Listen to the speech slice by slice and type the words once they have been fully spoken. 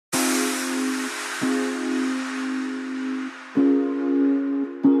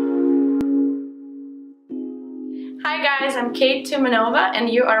guys, I'm Kate Tumanova and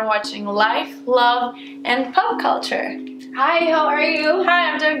you are watching Life, Love, and Pop Culture. Hi, how are you? Hi,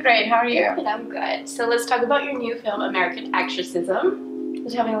 I'm doing great. How are you? Good, I'm good. So let's talk about your new film, American Exorcism.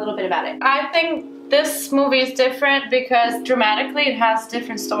 Tell me a little bit about it. I think this movie is different because dramatically it has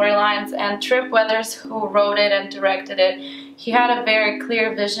different storylines, and Trip Weathers, who wrote it and directed it, he had a very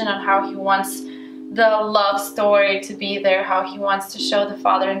clear vision on how he wants the love story to be there, how he wants to show the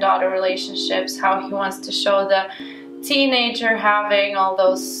father and daughter relationships, how he wants to show the teenager having all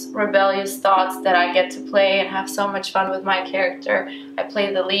those rebellious thoughts that I get to play and have so much fun with my character. I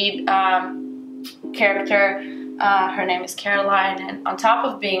play the lead character. Her name is Caroline, and on top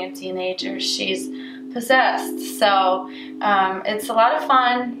of being a teenager, she's possessed. So it's a lot of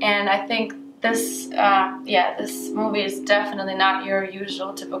fun, and I think this this movie is definitely not your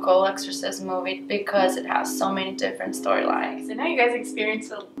usual typical exorcism movie because it has so many different storylines. So now you guys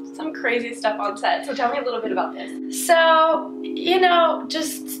experienced some crazy stuff on set, so tell me a little bit about this. So, you know,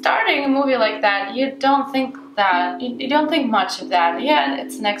 just starting a movie like that, you don't think much of that. Yeah,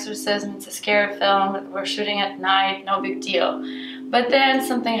 it's an exorcism, it's a scary film, we're shooting at night, no big deal. But then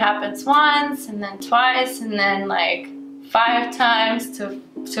something happens once, and then twice, and then like 5 times to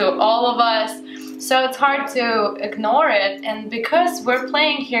all of us. So it's hard to ignore it, and because we're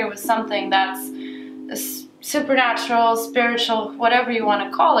playing here with something that's supernatural, spiritual, whatever you want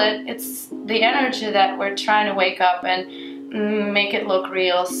to call it, it's the energy that we're trying to wake up and make it look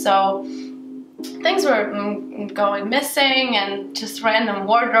real. So things were going missing, and just random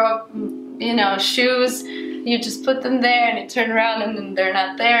wardrobe, you know, shoes, you just put them there and you turn around and then they're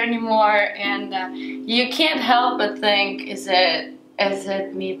not there anymore, and you can't help but think, is it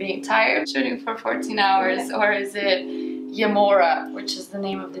me being tired shooting for 14 hours, or is it Yamora, which is the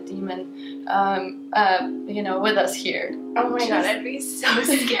name of the demon, you know, with us here? Oh my god, I'd be so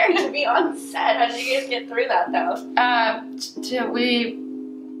scared to be on set. How did you guys get through that though? We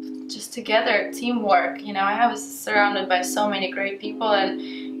just together, teamwork. You know, I was surrounded by so many great people, and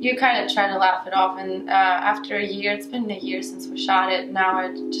you kind of try to laugh it off. And after a year, it's been a year since we shot it, now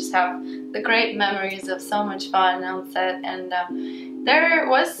I just have the great memories of so much fun on set, and there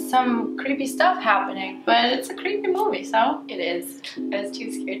was some creepy stuff happening, but it's a creepy movie, so. It is. I was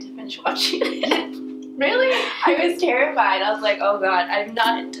too scared to finish watching it. Really? I was terrified. I was like, oh god, I'm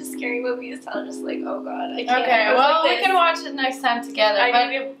not into scary movies, so I was just like, oh god, I can't. Okay, well, like we can watch it next time together. I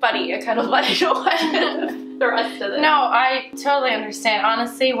need a buddy, a cuddle buddy to watch the rest of it. No, I totally understand.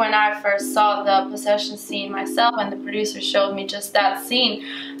 Honestly, when I first saw the possession scene myself and the producer showed me just that scene,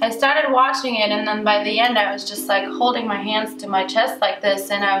 I started watching it, and then by the end I was just like holding my hands to my chest like this,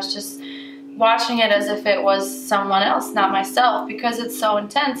 and I was just watching it as if it was someone else, not myself, because it's so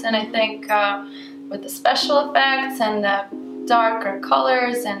intense. And I think with the special effects and the darker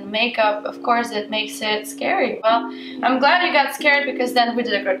colors and makeup, of course it makes it scary. Well, I'm glad you got scared, because then we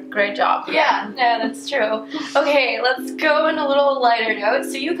did a great job. Yeah, that's true. Okay, let's go on a little lighter note.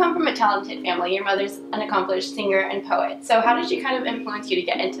 So you come from a talented family. Your mother's an accomplished singer and poet. So how did she kind of influence you to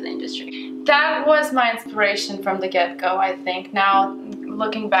get into the industry? That was my inspiration from the get-go, I think. Now,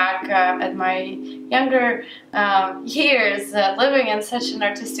 looking back at my younger years, living in such an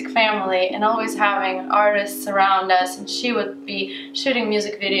artistic family and always having artists around us, and she would be shooting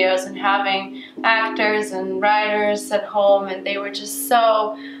music videos and having actors and writers at home, and they were just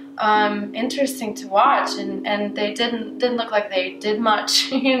so interesting to watch, and they didn't look like they did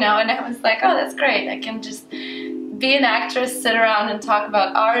much, you know, and I was like, oh, that's great, I can just be an actress, sit around and talk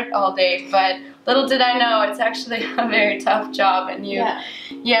about art all day. But little did I know, it's actually a very tough job, and yeah,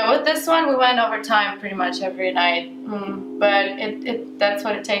 with this one we went overtime pretty much every night, but that's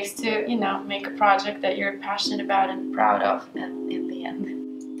what it takes to, you know, make a project that you're passionate about and proud of in the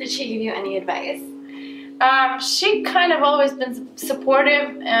end. Did she give you any advice? She kind of always been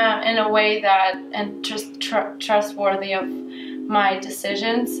supportive in a way that, and just trustworthy of my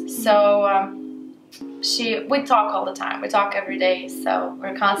decisions. So we talk all the time. We talk every day, so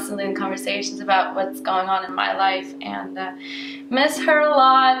we're constantly in conversations about what's going on in my life, and miss her a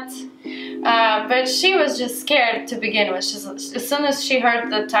lot. But she was just scared to begin with. As soon as she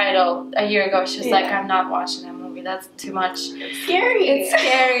heard the title a year ago, she was like, I'm not watching that movie. That's too much. It's scary. It's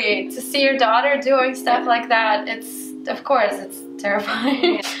scary to see your daughter doing stuff like that. Of course, it's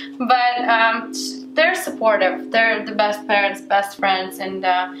terrifying. But they're supportive. They're the best parents, best friends, and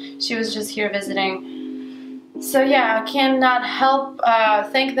she was just here visiting. So yeah, I cannot help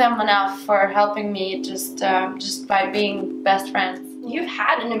thank them enough for helping me just by being best friends. You've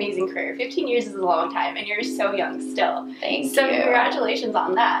had an amazing career. 15 years is a long time, and you're so young still. Thank you. So congratulations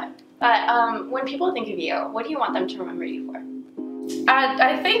on that. But when people think of you, what do you want them to remember you for?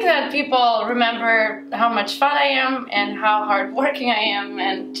 I think that people remember how much fun I am and how hardworking I am,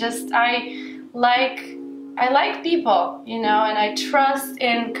 and just I like people, you know, and I trust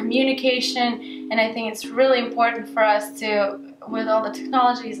in communication, and I think it's really important for us to, with all the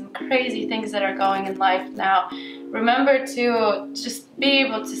technologies and crazy things that are going in life now, remember to just be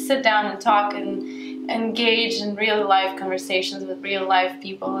able to sit down and talk and engage in real life conversations with real life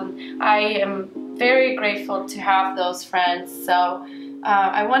people, and I am very grateful to have those friends. So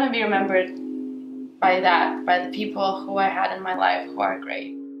I want to be remembered by that, by the people who I had in my life who are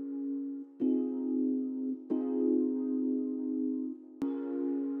great.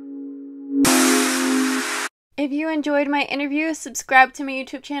 If you enjoyed my interview, subscribe to my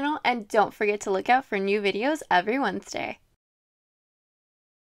YouTube channel and don't forget to look out for new videos every Wednesday.